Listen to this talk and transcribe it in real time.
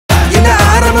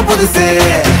காலமும் புதுசு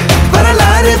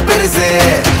வரலாறு பெருசு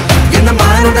என்ன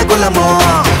மானுட குலமோ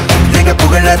எங்க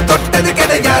புகழ தொட்டது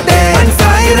கிடையாது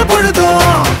சாயிர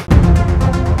பொழுதும்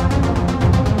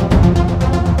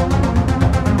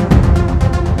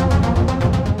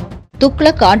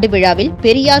துக்ளக் ஆண்டு விழாவில்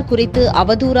பெரியார் குறித்து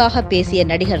அவதூறாக பேசிய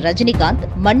நடிகர் ரஜினிகாந்த்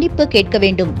மன்னிப்பு கேட்க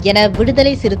வேண்டும் என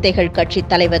விடுதலை சிறுத்தைகள் கட்சி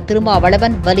தலைவர்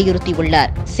திருமாவளவன்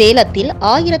வலியுறுத்தியுள்ளார். சேலத்தில்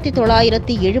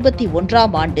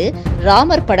 1971ஆம் ஆண்டு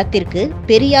ராமர் படத்திற்கு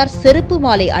பெரியார் செருப்பு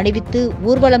மாலை அணிவித்து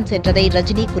ஊர்வலம் சென்றதை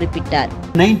ரஜினி குறிப்பிட்டார்.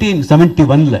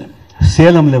 1971ல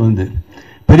சேலம்ல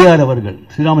பெரியார் அவர்கள்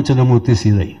ஸ்ரீராமச்சந்திரமூர்த்தி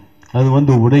சீதை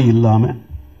அது உடை இல்லாம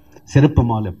செருப்பு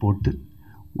மாலை போட்டு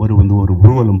ஒரு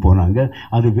ஊர்வலம் போனாங்க.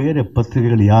 அது வேற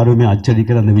பத்திரிகைகள் யாருமே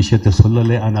அச்சடிக்கிற அந்த விஷயத்தை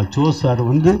சொல்லலை. ஆனால் சோ சார்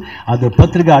அது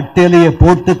பத்திரிகை அட்டையிலேயே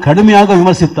போட்டு கடுமையாக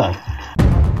விமர்சித்தார்.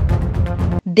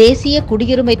 தேசிய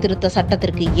குடியுரிமை திருத்த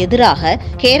சட்டத்திற்கு எதிராக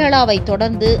கேரளாவை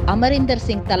தொடர்ந்து அமரிந்தர்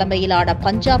சிங் தலைமையிலான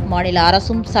பஞ்சாப் மாநில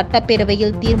அரசும்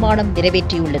சட்டப்பேரவையில் தீர்மானம்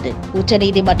நிறைவேற்றியுள்ளது.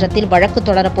 உச்சநீதிமன்றத்தில் வழக்கு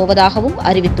தொடரப்போவதாகவும்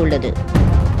அறிவித்துள்ளது.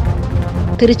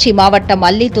 திருச்சி மாவட்டம்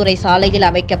அல்லித்துறை சாலையில்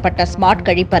அமைக்கப்பட்ட ஸ்மார்ட்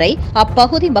கழிப்பறை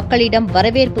அப்பகுதி மக்களிடம்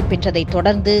வரவேற்பு பெற்றதை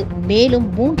தொடர்ந்து மேலும்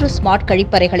 3 ஸ்மார்ட்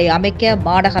கழிப்பறைகளை அமைக்க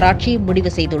மாநகராட்சி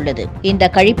முடிவு செய்துள்ளது. இந்த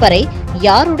கழிப்பறை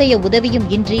யாருடைய உதவியும்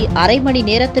இன்றி அரை மணி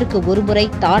நேரத்திற்கு ஒருமுறை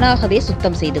தானாகவே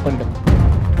சுத்தம் செய்து கொள்ளும்.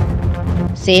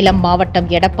 சேலம் மாவட்டம்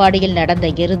எடப்பாடியில் நடந்த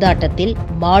எருதாட்டத்தில்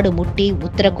மாடு முட்டி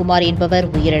உத்தரகுமார் என்பவர்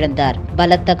உயிரிழந்தார்.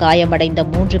 பலத்த காயமடைந்த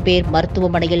 3 பேர்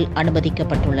மருத்துவமனையில்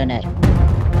அனுமதிக்கப்பட்டுள்ளனர்.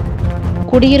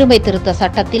 குடியுரிமை திருத்த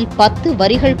சட்டத்தில் 10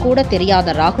 வரிகள் கூட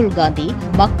தெரியாத ராகுல் காந்தி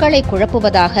மக்களை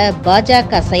குழப்புவதாக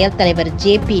பாஜக செயல் தலைவர்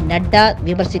JP நட்டா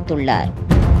விமர்சித்துள்ளார்.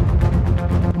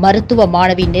 மருத்துவ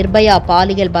மாணவி நிர்பயா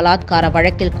பாலியல் பலாத்கார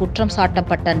வழக்கில் குற்றம்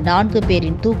சாட்டப்பட்ட 4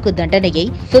 பேரின் தூக்கு தண்டனையை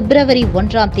பிப்ரவரி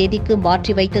 1ஆம் தேதிக்கு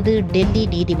மாற்றி வைத்தது டெல்லி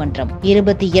நீதிமன்றம்.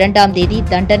 22ஆம் தேதி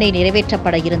தண்டனை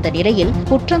நிறைவேற்றப்பட இருந்த நிலையில்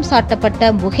குற்றம்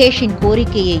சாட்டப்பட்ட முகேஷின்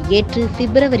கோரிக்கையை ஏற்று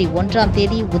பிப்ரவரி 1ஆம்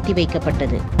தேதி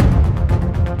ஒத்திவைக்கப்பட்டது.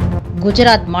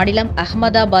 குஜராத் மாநிலம்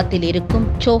அகமதாபாத்தில் இருக்கும்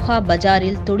சோஹா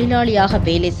பஜாரில் தொழிலாளியாக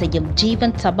வேலை செய்யும்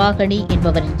ஜீவன் சபாகனி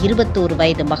என்பவரின் 21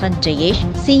 வயது மகன் ஜெயேஷ்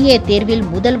CA தேர்வில்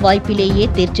முதல் வாய்ப்பிலேயே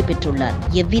தேர்ச்சி பெற்றுள்ளார்.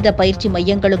 எவ்வித பயிற்சி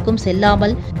மையங்களுக்கும்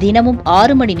செல்லாமல் தினமும்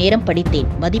 6 மணி நேரம்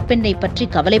படித்தேன், மதிப்பெண்ணை பற்றி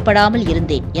கவலைப்படாமல்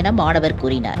இருந்தேன் என மாணவர்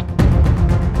கூறினார்.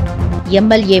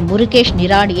 MLA முருகேஷ்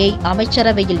நிராணியை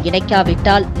அமைச்சரவையில்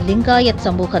இணைக்காவிட்டால் லிங்காயத்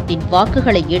சமூகத்தின்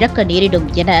வாக்குகளை இழக்க நேரிடும்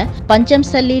என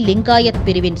பஞ்சம்சல்லி லிங்காயத்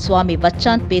பிரிவின் சுவாமி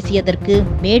வச்சாந்த் பேசியதற்கு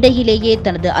மேடையிலேயே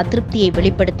தனது அதிருப்தியை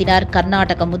வெளிப்படுத்தினார்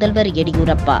கர்நாடக முதல்வர்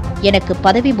எடியூரப்பா. எனக்கு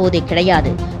பதவி போதை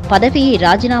கிடையாது, பதவியை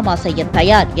ராஜினாமா செய்ய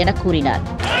தயார் என கூறினார்.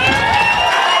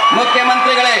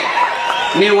 ಮುಖ್ಯಮಂತ್ರಿಗಳೇ,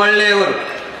 ನೀವು ಒಳ್ಳೆಯವರು.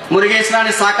 ಮುರುಗೇಶ್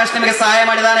ರಾಣಿ ಸಾಕಷ್ಟು ನಿಮಗೆ ಸಹಾಯ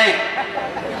ಮಾಡಿದ್ದಾನೆ,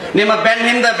 ನಿಮ್ಮ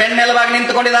ಬೆನ್ನಿಂದ ಬೆನ್ನೆಲುಬಾಗಿ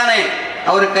ನಿಂತುಕೊಂಡಿದ್ದಾನೆ.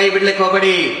 ಅವರು ಕೈ ಬಿಡ್ಲಿಕ್ಕೆ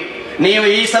ಹೋಗಬೇಡಿ. ನೀವು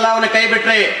ಈ ಸಲ ಅವನ ಕೈ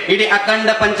ಬಿಟ್ರೆ ಇಡೀ ಅಖಂಡ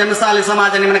ಪಂಚಮಸಾಲಿ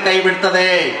ಸಮಾಜ ನಿಮ್ಮನ್ನ ಕೈ ಬಿಡ್ತದೆ.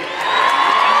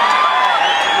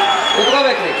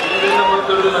 ಕುತ್ಕೋಬೇಕ್ರಿ,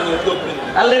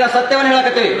 ಅಲ್ರಿ ನಾವು ಸತ್ಯವನ್ನು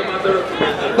ಹೇಳಕತ್ತೀವಿ.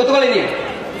 ಕುತ್ಕೊಳ್ಳಿ, ನೀವು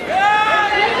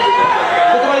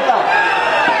ಕುತ್ಕೊಳ್ಳಿ, ತಾವು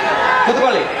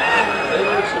ಕುತ್ಕೊಳ್ಳಿ,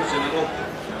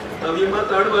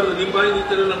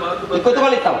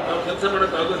 ಕುತ್ಕೊಳ್ಳಿ ತಾವು.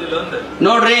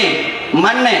 ನೋಡ್ರಿ,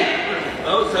 ಮೊನ್ನೆ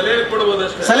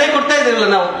ಸಲಹೆ ಕೊಡ್ತಾ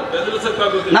ಇದೀವಲ್ಲ,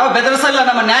 ನಾವು ಬೆದರಿಸಲ್ಲ,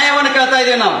 ನಮ್ಮ ನ್ಯಾಯವನ್ನು ಕೇಳ್ತಾ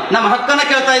ಇದೀವಿ, ನಮ್ಮ ಹಕ್ಕನ್ನು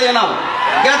ಕೇಳ್ತಾ ಇದೀವಿ,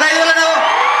 ಕೇಳ್ತಾ ಇದೀವಲ್ಲ ನಾವು.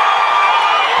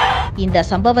 இந்த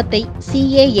சம்பவத்தை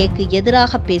CAAக்கு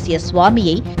எதிராக பேசிய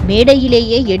சுவாமியை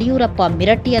மேடையிலேயே எடியூரப்பா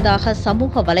மிரட்டியதாக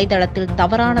சமூக வலைதளத்தில்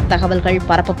தவறான தகவல்கள்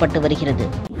பரப்பப்பட்டு வருகிறது.